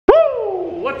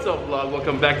What's up, vlog?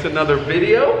 Welcome back to another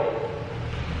video.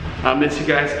 I miss you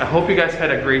guys. I hope you guys had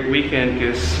a great weekend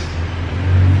because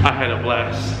I had a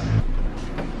blast.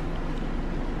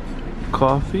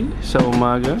 Coffee sa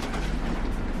umaga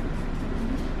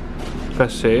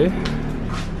kasi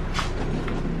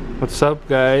what's up,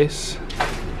 guys?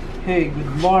 Hey,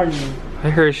 good morning. Hi,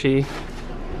 Hershey.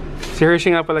 Si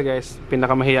Hershey nga pala, guys,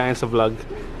 pinakamahiyain sa vlog.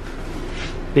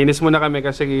 Linis muna kami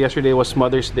kasi yesterday was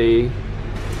Mother's Day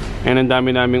and ang dami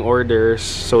naming orders.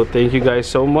 So thank you guys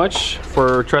so much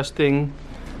for trusting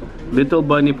Little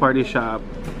Bunny Party Shop.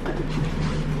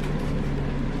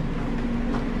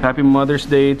 Happy Mother's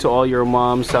Day to all your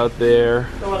moms out there.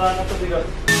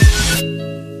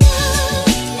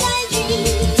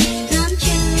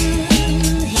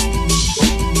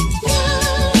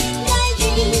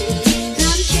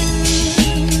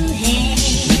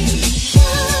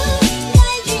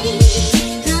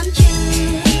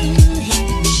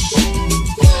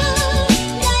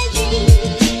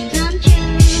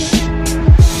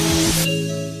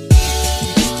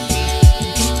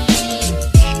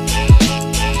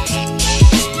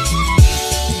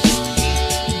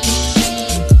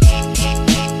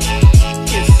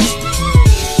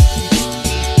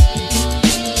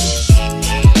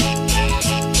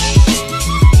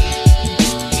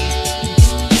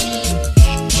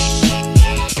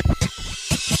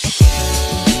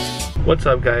 What's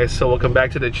up, guys? So welcome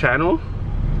back to the channel.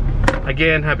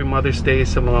 Again, happy Mother's Day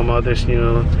sa mga mothers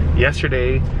nyo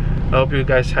yesterday. I hope you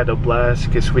guys had a blast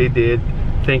because we did.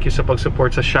 Thank you sa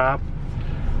pag-support sa shop.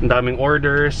 Ang daming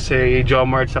orders. Si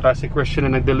Jomart saka si Christian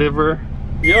na nag-deliver.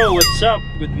 Yo, what's up?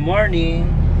 Good morning.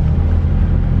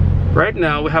 Right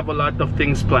now, we have a lot of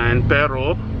things planned.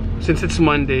 Pero, since it's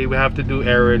Monday, we have to do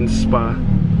errands pa.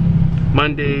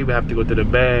 Monday, we have to go to the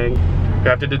bank.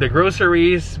 We have to do the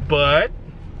groceries, but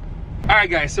alright,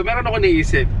 guys, so meron ako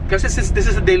naisip kasi since this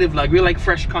is a daily vlog, we like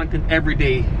fresh content every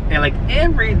day. And like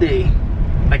every day,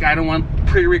 like I don't want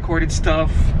pre-recorded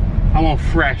stuff. I want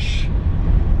fresh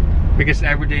because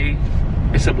every day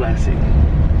is a blessing.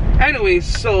 Anyways,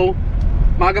 so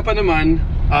maaga pa naman,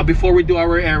 before we do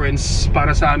our errands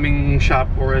para sa aming shop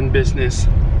or in business,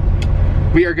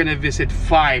 we are gonna visit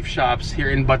 5 shops here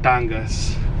in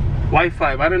Batangas. Why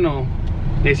 5? I don't know.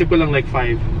 Naisip ko lang like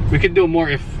 5. We could do more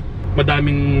if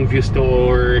madaming views to,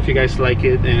 or if you guys like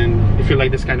it and if you like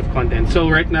this kind of content.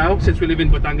 So right now, since we live in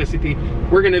Batangas City,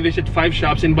 we're gonna visit 5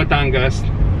 shops in Batangas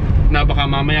na baka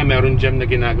mamaya meron gem na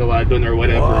ginagawa dun or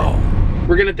whatever. Wow.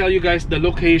 We're gonna tell you guys the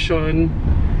location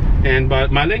and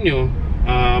malay nyo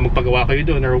magpagawa kayo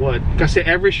dun or what, kasi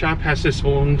every shop has its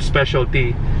own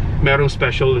specialty. Merong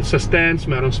special sa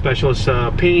stands, merong special sa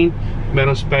paint,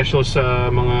 merong special sa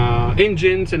mga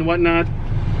engines and whatnot.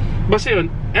 Basta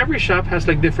yun, every shop has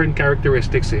like different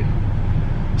characteristics eh.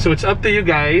 So it's up to you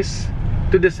guys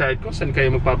to decide kung saan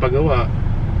kayo magpapagawa.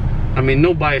 I mean,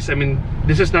 no bias. I mean,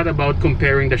 this is not about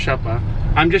comparing the shop ah.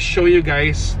 I'm just showing you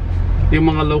guys yung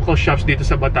mga local shops dito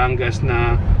sa Batangas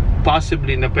na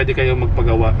possibly na pwede kayo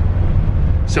magpagawa.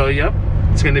 So yep,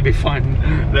 it's gonna be fun.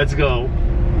 Let's go.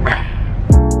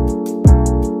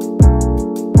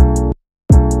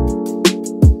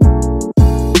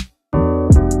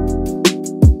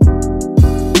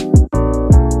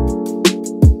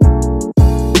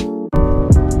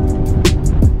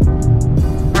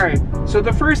 So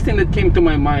the first thing that came to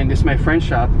my mind is my friend's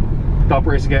shop,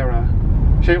 Topper Esguerra.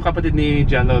 Siya yung kapatid ni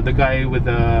Jello, the guy with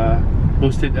the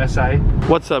boosted SI.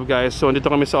 What's up, guys? So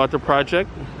nandito kami sa Auto Project.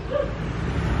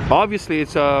 Obviously,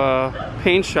 it's a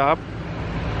paint shop.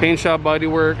 Paint shop,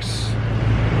 body works.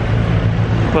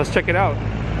 Let's check it out.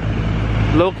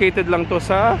 Located lang to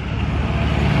sa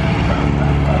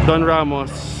Don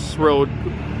Ramos Road,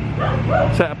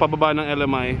 sa pababa ng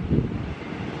LMI.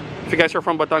 If you guys are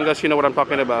from Batangas, you know what I'm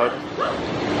talking about.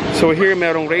 So here,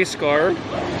 merong race car.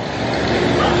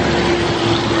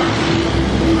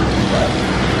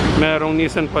 Merong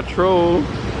Nissan Patrol.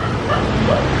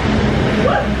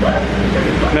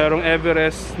 Merong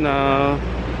Everest na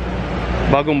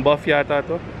bagong buff yata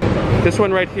to. This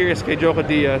one right here is kay Joko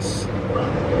Diaz.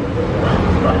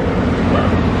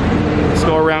 Let's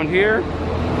go around here.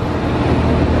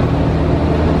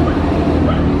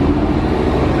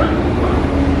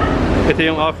 Ito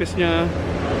yung office niya.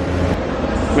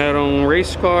 Merong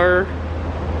race car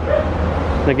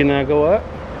na ginagawa.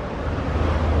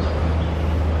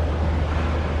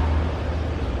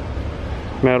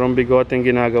 Merong bigoteng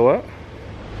ginagawa.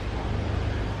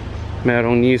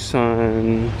 Merong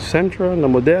Nissan Sentra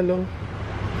na modelo.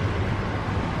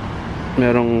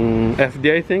 Merong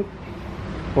FD, I think.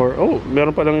 Or, oh,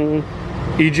 meron palang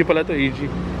EG pala to,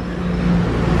 EG.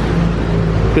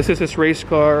 This is his race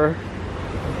car.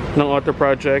 ng auto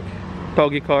project.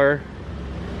 Toggy car.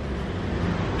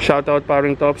 Shout out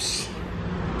Paring Tops.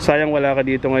 Sayang wala ka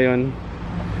dito ngayon.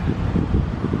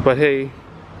 But hey,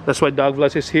 that's why Dawg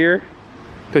is here.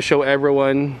 To show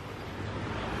everyone.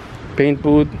 Paint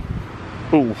booth.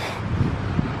 Ooh.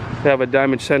 They have a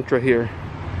damaged Sentra here.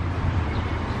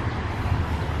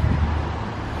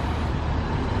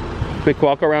 Quick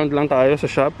walk around lang tayo sa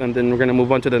shop and then we're gonna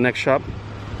move on to the next shop.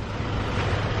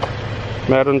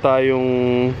 Meron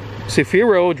tayong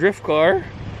Zafiro drift car.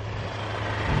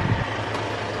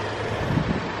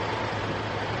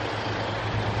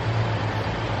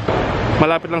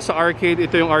 Malapit lang sa arcade.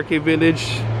 Ito yung arcade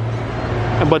village.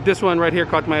 But this one right here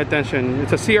caught my attention.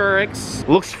 It's a CRX.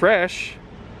 Looks fresh.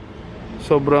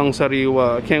 Sobrang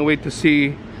sariwa. Can't wait to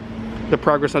see the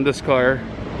progress on this car.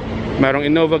 Merong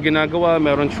Innova ginagawa,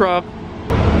 meron truck.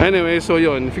 Anyway, so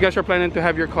yun. If you guys are planning to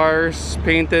have your cars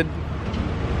painted,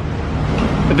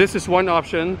 this is one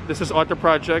option. This is Auto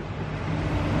Project.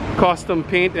 Custom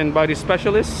paint and body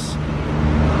specialists.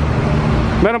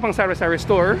 Meron pang sari-sari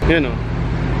store. You know.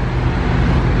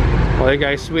 Okay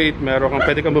guys, wait. Meron kang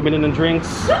pwede kang bumili ng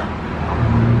drinks.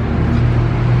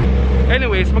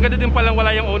 Anyways, maganda din palang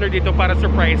wala yung owner dito para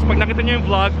surprise. Pag nakita nyo yung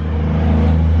vlog,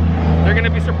 they're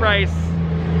gonna be surprised.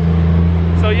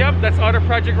 So yep, that's Auto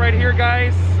Project right here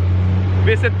guys.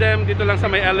 Visit them dito lang sa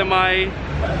may LMI.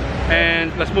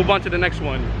 And let's move on to the next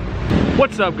one.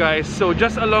 What's up guys? So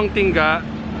just along Tinga,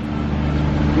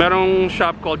 merong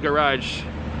shop called Garage.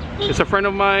 It's a friend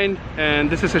of mine and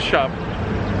this is his shop.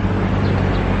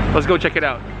 Let's go check it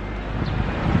out.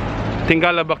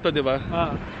 Tingalabak to, diba?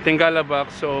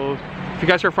 Tingalabak. So if you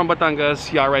guys are from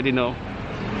Batangas, you already know.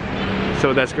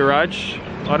 So that's Garage.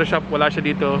 Auto shop, wala siya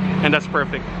dito, and that's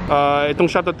perfect. Itong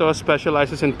shop na to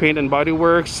specializes in paint and body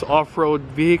works, off-road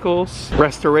vehicles,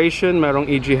 restoration, merong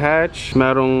EG hatch,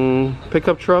 merong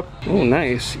pickup truck. Oh,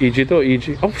 nice. EG to,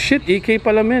 EG. Oh shit, EK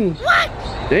pala men. What?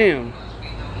 Damn.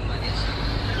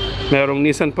 Merong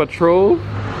Nissan Patrol,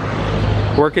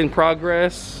 work in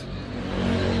progress,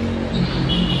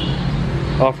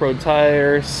 off-road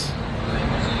tires.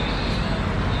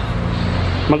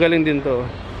 Magaling din to.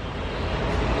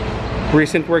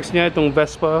 Recent works niya, itong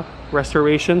Vespa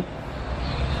restoration.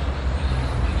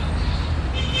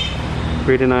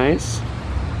 Pretty nice.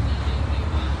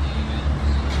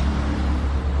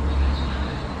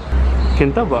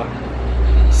 Kinta ba?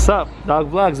 Sup, Dawg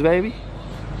Vlogs, baby.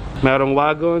 Merong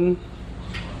wagon.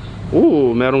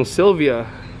 Ooh, merong Sylvia.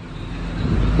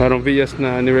 Merong Vias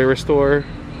na nire-restore.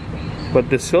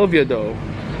 But the Sylvia though,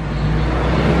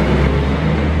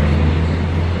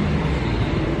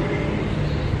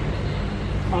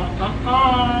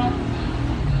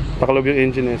 pakalob yung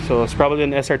engine eh. So it's probably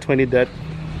an SR20 det.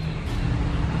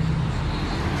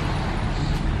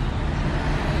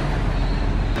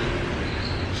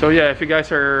 So yeah, if you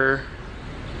guys are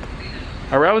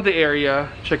around the area,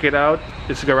 check it out.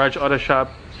 It's Garage Auto Shop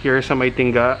here sa May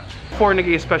Tinga. Before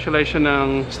nag-i-specialize siya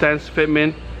ng stance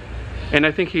fitment, and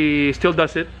I think he still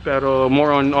does it, pero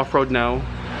more on off-road now.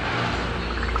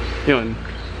 Yun.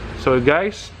 So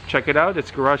guys, check it out. It's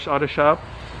Garage Auto Shop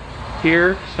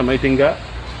here sa May Tinga.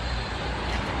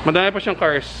 Madami pa siyang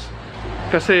cars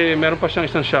kasi meron pa siyang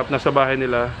isang shop nasa bahay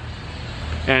nila,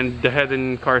 and the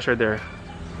hidden cars are there.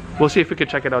 We'll see if we can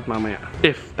check it out mamaya,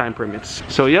 if time permits.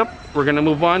 So yep, we're gonna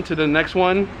move on to the next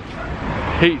one.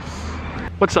 Peace.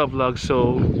 What's up vlog?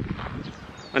 So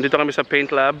andito kami sa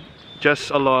paint lab, just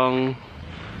along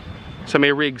sa may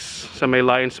rigs, sa may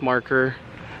Lions Marker.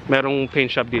 Merong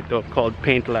paint shop dito called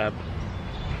Paint Lab,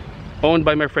 owned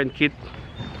by my friend Kit.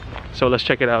 So let's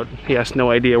check it out. He has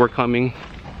no idea we're coming.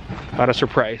 Para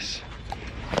surprise.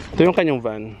 Ito yung kanyang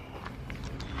van.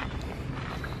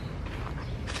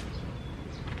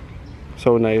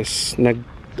 So nice.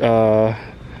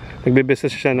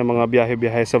 Nagbe-business siya ng mga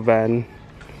biyahe-biyahe sa van.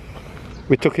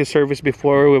 We took his service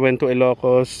before. We went to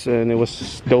Ilocos and it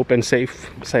was dope and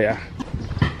safe. Masaya.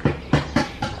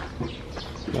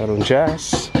 Meron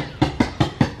jazz.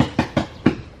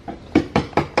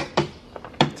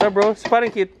 What's up bro? Sa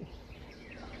parang Kit.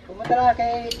 Pumunta na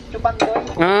kay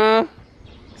Chupandoy.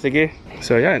 Sige.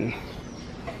 So yan.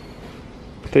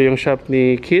 Ito yung shop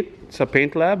ni Kit sa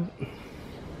Paint Lab.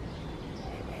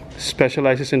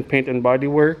 Specializes in paint and body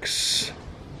works.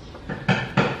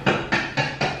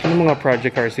 Ano mga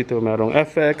project cars dito? Merong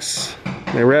FX,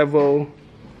 may Revo,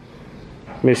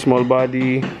 may small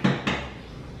body,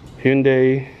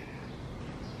 Hyundai,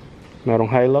 merong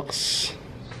Hilux.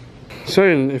 So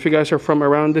yun, if you guys are from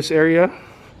around this area,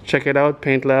 check it out,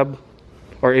 Paint Lab,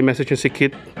 or i-message nyo si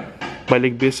Kit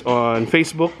Baligbis on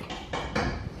Facebook.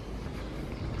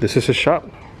 This is a shop.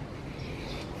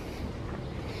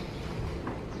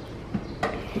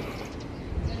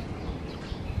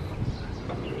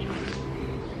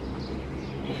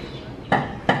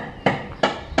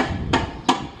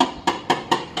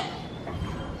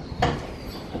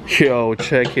 Yo,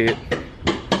 check it.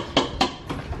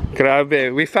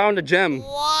 Grabe, we found a gem.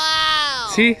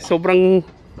 Wow! See, sobrang,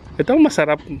 ito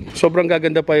masarap. Sobrang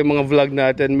gaganda pa yung mga vlog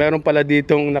natin. Meron pala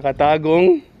ditong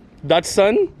nakatagong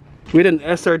Datsun with an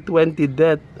SR20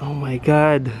 det. Oh my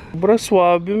god. Bro,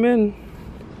 swabe man.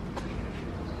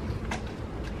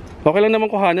 Okay lang naman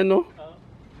kuhanan, no?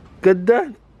 Ganda.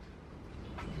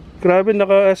 Grabe,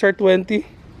 naka SR20.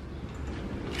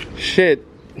 Shit.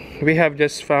 We have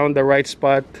just found the right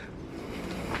spot.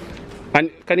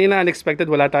 Kanina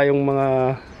unexpected, wala tayong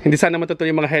mga, hindi sana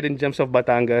matutuloy yung mga hidden gems of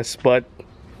Batangas, but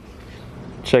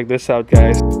check this out,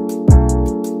 guys.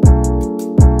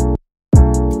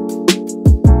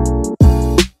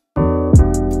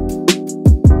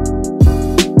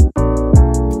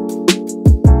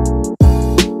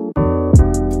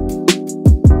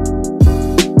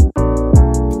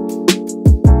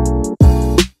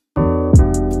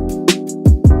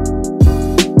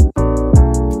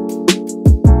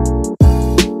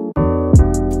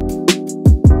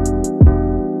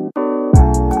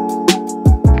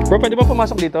 Bro, pwede ba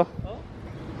pumasok dito?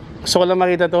 Gusto ko lang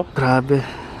makita to. Grabe.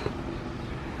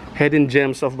 Hidden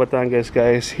gems of Batangas,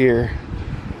 guys, here.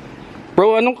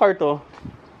 Bro, anong car to?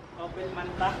 Opel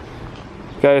Manta.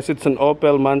 Guys, it's an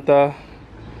Opel Manta.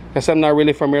 Kasi I'm not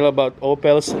really familiar about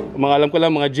Opels. Mga alam ko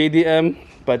lang, mga JDM.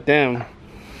 But damn.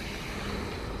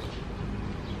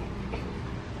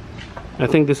 I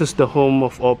think this is the home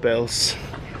of Opels.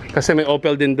 Kasi may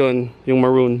Opel din doon, yung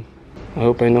maroon. I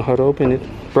hope I know how to open it.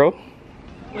 Bro?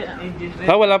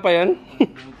 Ah, wala pa yan?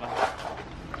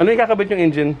 Ano yung kakabit yung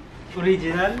engine?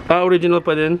 Original? Ah, original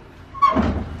pa din.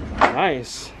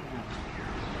 Nice.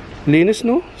 Linis,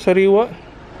 no? Sariwa.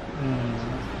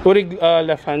 Urig,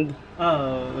 left hand.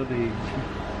 Orig.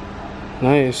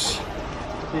 Nice.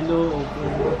 Hello,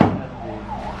 open.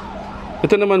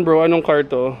 Ito naman, bro, anong car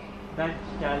to? Dodge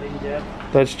Challenger.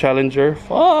 Dodge Challenger.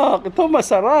 Fuck, ito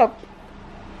masarap.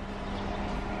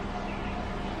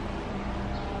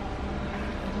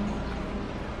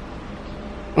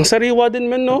 Ang sariwa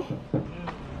din man, no?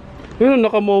 Yun,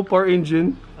 naka-Mopar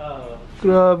engine.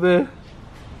 Grabe.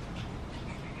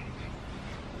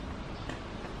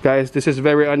 Guys, this is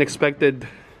very unexpected.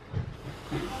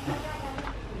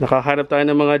 Nakahanap tayo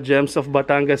ng mga gems of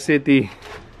Batangas City.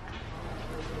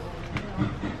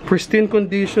 Pristine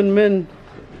condition, man.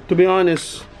 To be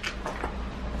honest.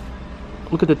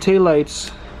 Look at the taillights.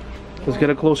 Let's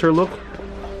get a closer look.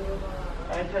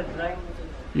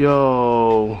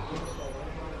 Yo.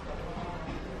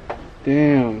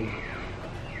 Damn.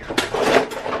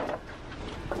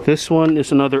 This one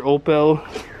is another Opel.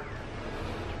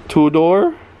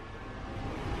 Two-door.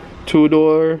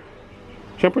 Two-door.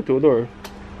 Siyempre two-door.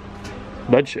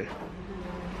 Bad siya.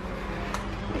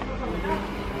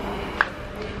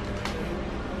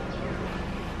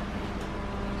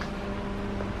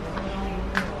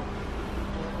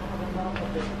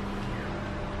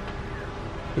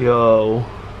 Yo.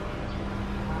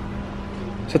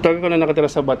 Sa tagal ko na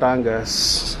nakatira sa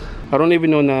Batangas, I don't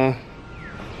even know na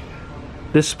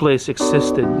this place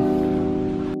existed.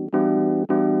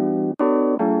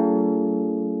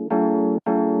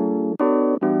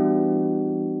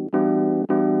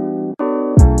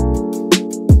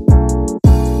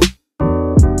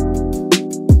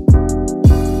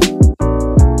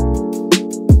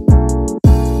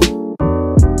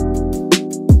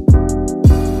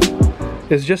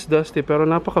 It's just dusty pero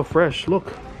napaka-fresh.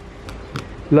 Look.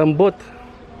 Lambot.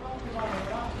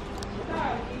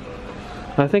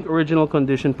 I think original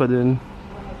condition pa din.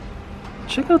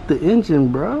 Check out the engine,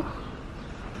 bro.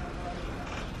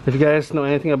 If you guys know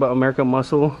anything about American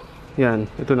Muscle,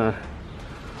 yan, ito na.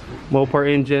 Mopar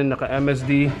engine, naka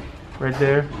MSD right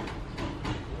there.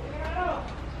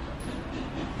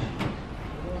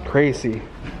 Crazy.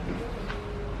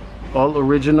 All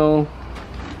original.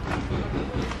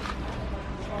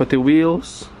 Pati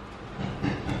wheels.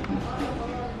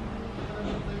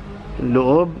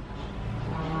 Loob.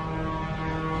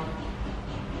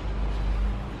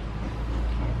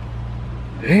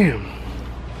 Damn.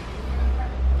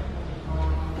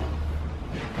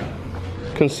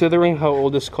 Considering how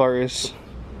old this car is,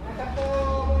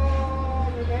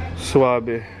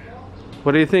 suabe.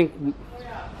 What do you think?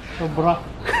 Sobra.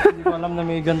 Hindi ko alam na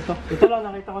may ganito. Ito lang,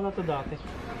 nakita ko na to dati.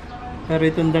 Pero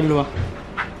itong dalawa.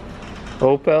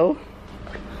 Opel.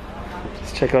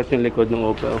 Let's check out yung likod ng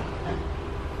Opel.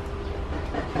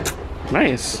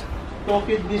 Nice.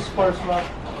 Token this first one.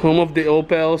 Home of the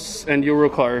Opels and Euro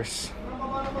cars.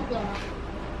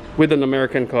 With an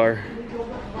American car.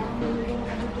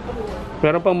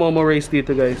 Meron pang Momo race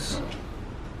dito, guys.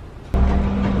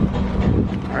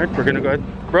 Alright, we're gonna go ahead.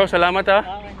 Bro, salamat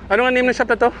ha. Ano nga name ng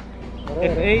shop na to?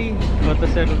 FA, Auto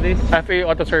Service. FA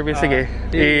Auto Service, sige.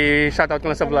 I-shoutout ko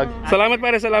lang sa vlog. Salamat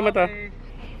pare, salamat ha.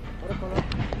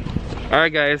 Alright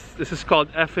guys, this is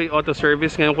called FA Auto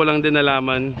Service. Ngayon ko lang din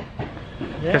nalaman.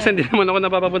 Kasi hindi naman ako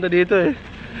napapapunta dito eh.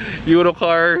 Euro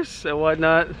cars and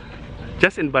whatnot.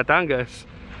 Just in Batangas.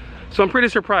 So I'm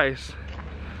pretty surprised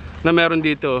na meron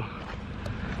dito.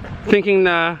 Thinking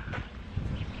na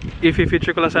if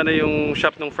i-feature ko lang sana yung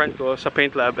shop ng friend ko sa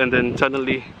paint lab, and then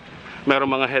suddenly meron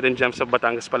mga hidden gems sa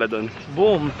Batangas pala doon.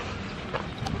 Boom!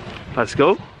 Let's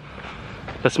go.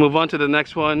 Let's move on to the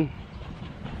next one.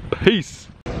 Peace!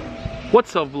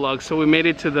 What's up vlog? So we made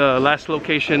it to the last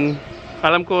location.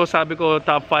 Alam ko, sabi ko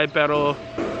top 5 pero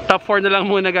top 4 na lang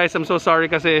muna guys. I'm so sorry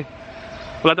kasi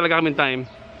wala talaga kaming time.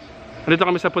 Nandito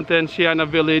kami sa Potenciana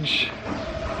Village.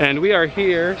 And we are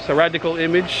here sa Radical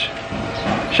Image.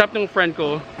 Shop ng friend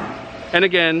ko. And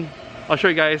again, I'll show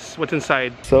you guys what's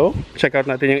inside. So, check out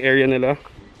natin yung area nila.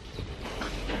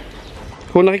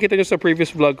 Kung nakikita nyo sa previous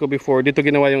vlog ko before, dito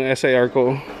ginawa yung SIR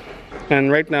ko.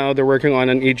 And right now, they're working on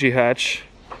an EG hatch.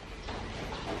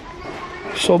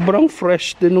 Sobrang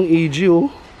fresh din ng EG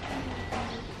oh.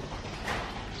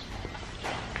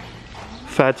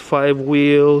 Fat 5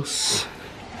 wheels.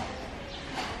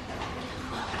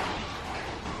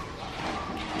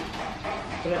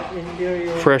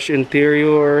 Fresh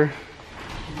interior.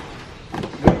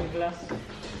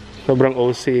 Sobrang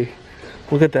OC.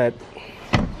 Look at that.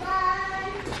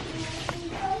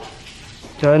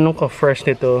 Ganun ka fresh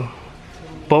nito.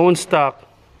 Bone stock.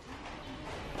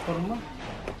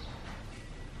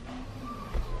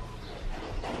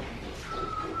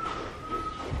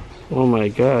 Oh my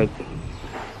god.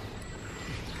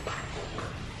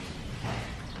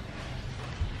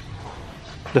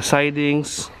 The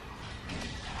sidings.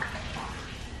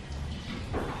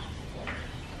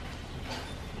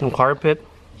 Yung carpet.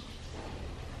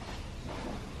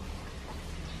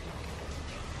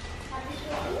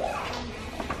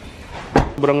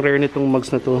 Sobrang rare nitong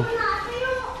mugs na to.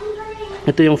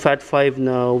 Ito yung Fat 5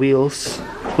 na wheels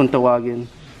kung tawagin.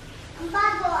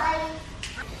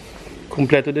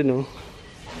 Kompleto din oh.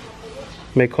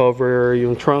 May cover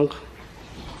yung trunk.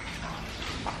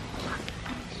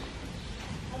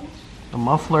 A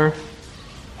muffler.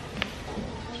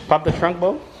 Pop the trunk,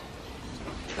 Bo.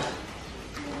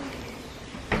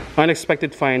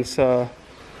 Unexpected finds sa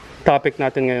topic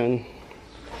natin ngayon,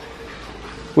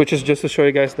 which is just to show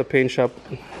you guys the paint shop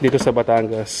dito sa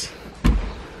Batangas.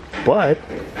 But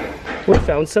we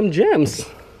found some gems.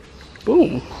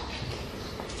 Boom.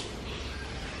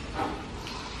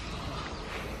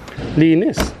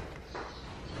 Linis.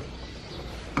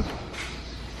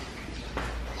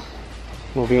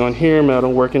 Moving on here,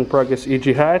 merong work in progress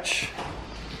EG hatch.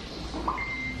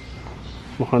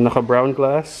 Mukhang naka brown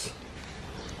glass.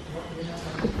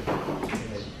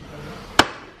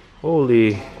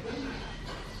 Holy.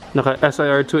 Naka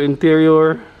SIR2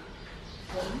 interior.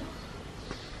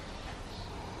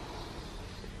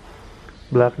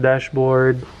 Black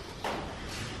dashboard.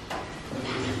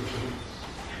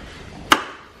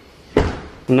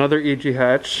 Another EG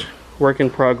hatch, work in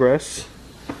progress.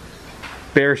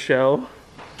 Bare shell.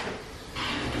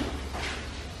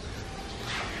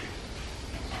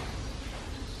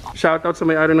 Shoutout sa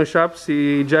may-ari ng shop,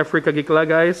 si Jeffrey Kagikla,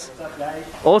 guys. What's up, guys?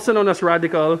 Also known as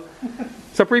Radical.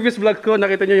 Sa previous vlog ko,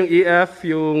 nakita nyo yung EF,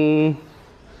 yung...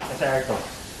 SIR to.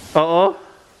 Oo.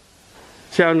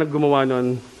 Siya ang naggumawa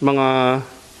nun. Mga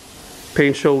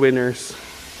paint show winners.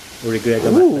 Regret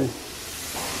naman.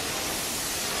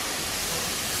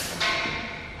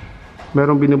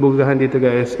 Merong binubugahan dito,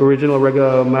 guys. Original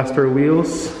Rega Master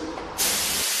Wheels.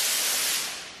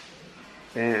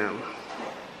 Damn.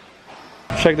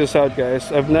 Check this out,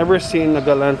 guys. I've never seen a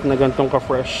Galant na gantong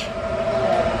ka-fresh.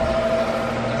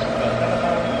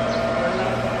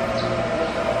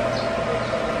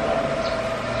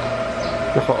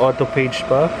 Naka-auto page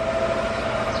pa.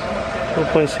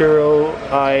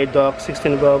 2.0i Dawg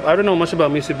 16 above. I don't know much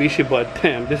about Mitsubishi, but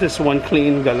damn, this is one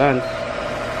clean Galant.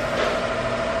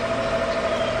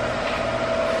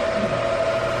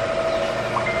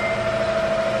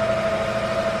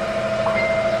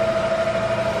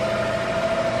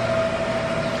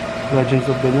 Legends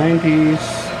of the 90s.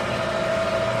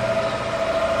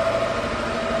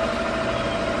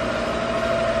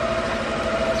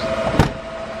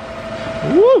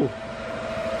 Woo!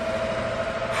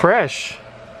 Fresh.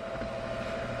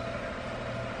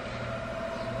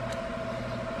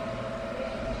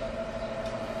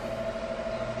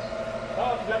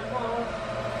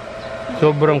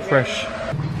 Sobrang fresh.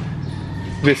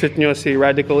 Visit nyo si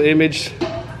Radical Image.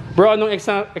 Bro, anong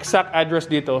exact address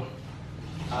dito?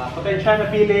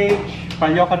 Potenciana Village,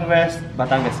 Panyocan West,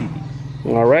 Batangas City.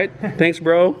 Alright, thanks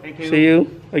bro. Thank you. See you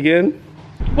again.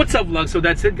 What's up vlog? So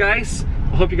that's it guys.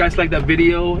 I hope you guys like that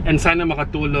video and sana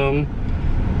makatulong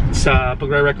sa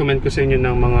pagre-recommend ko sa inyo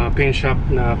ng mga paint shop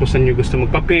na kung saan nyo gusto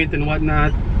magpa-paint and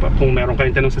whatnot. Kung meron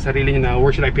kayong tanong sa sarili nyo na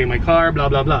where should I paint my car, blah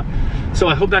blah blah. So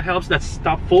I hope that helps. That's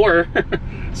top 4.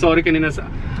 Sorry kanina,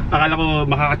 akala ko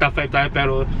makaka-top 5 tayo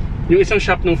pero yung isang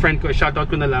shop ng friend ko, shoutout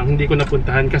ko na lang, hindi ko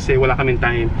napuntahan kasi wala kaming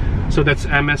time. So that's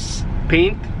MS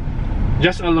Paint,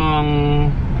 just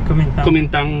along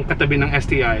Kumintang katabi ng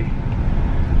STI.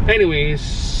 Anyways,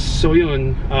 so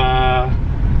yun,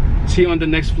 see you on the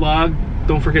next vlog.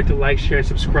 Don't forget to like, share, and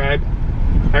subscribe.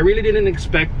 I really didn't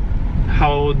expect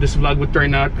how this vlog would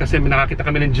turn out kasi nakakita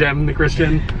kami ng gem ni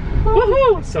Christian.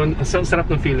 Woohoo! So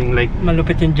sarap ng feeling, like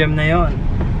malupit yung gem na yon.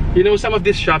 You know, some of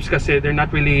these shops kasi they're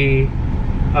not really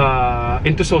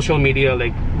into social media,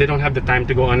 like they don't have the time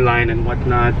to go online and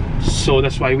whatnot. So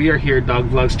that's why we are here, Dawg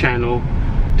Vlogs channel,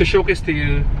 to showcase to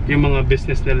you yung mga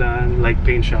business nila like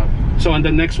paint shop. So on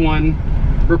the next one,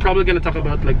 we're probably gonna talk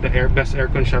about like the best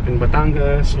aircon shop in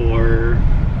Batangas or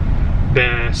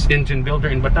best engine builder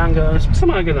in Batangas, basta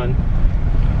mga ganon.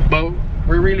 But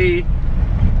we're really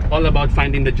all about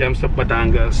finding the gems of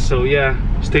Batangas. So yeah,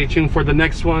 stay tuned for the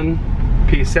next one.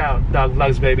 Peace out, Dawg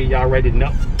Vlogs baby, y'all already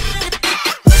know.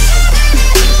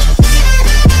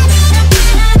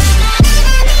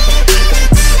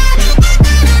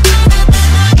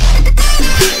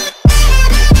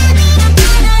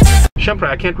 Siyempre,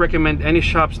 I can't recommend any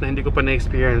shops na hindi ko pa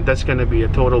na-experience. That's gonna be a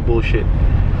total bullshit.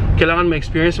 Kailangan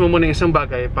ma-experience mo muna isang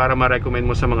bagay para ma-recommend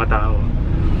mo sa mga tao.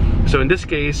 So in this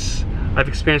case, I've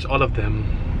experienced all of them.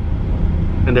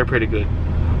 And they're pretty good.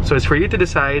 So it's for you to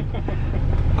decide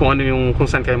kung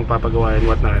saan kayo magpapagawa and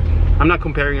whatnot. I'm not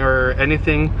comparing or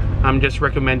anything. I'm just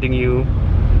recommending you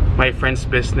my friend's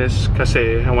business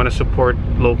kasi I want to support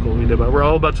local, diba? We're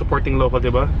all about supporting local,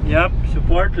 diba? Yep,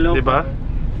 support local. Diba?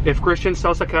 If Christian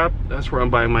sells a cap, that's where I'm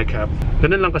buying my cap.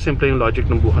 Ganun lang kasimple yung logic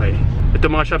ng buhay. Ito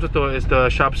mga shops na to is the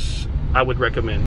shops I would recommend.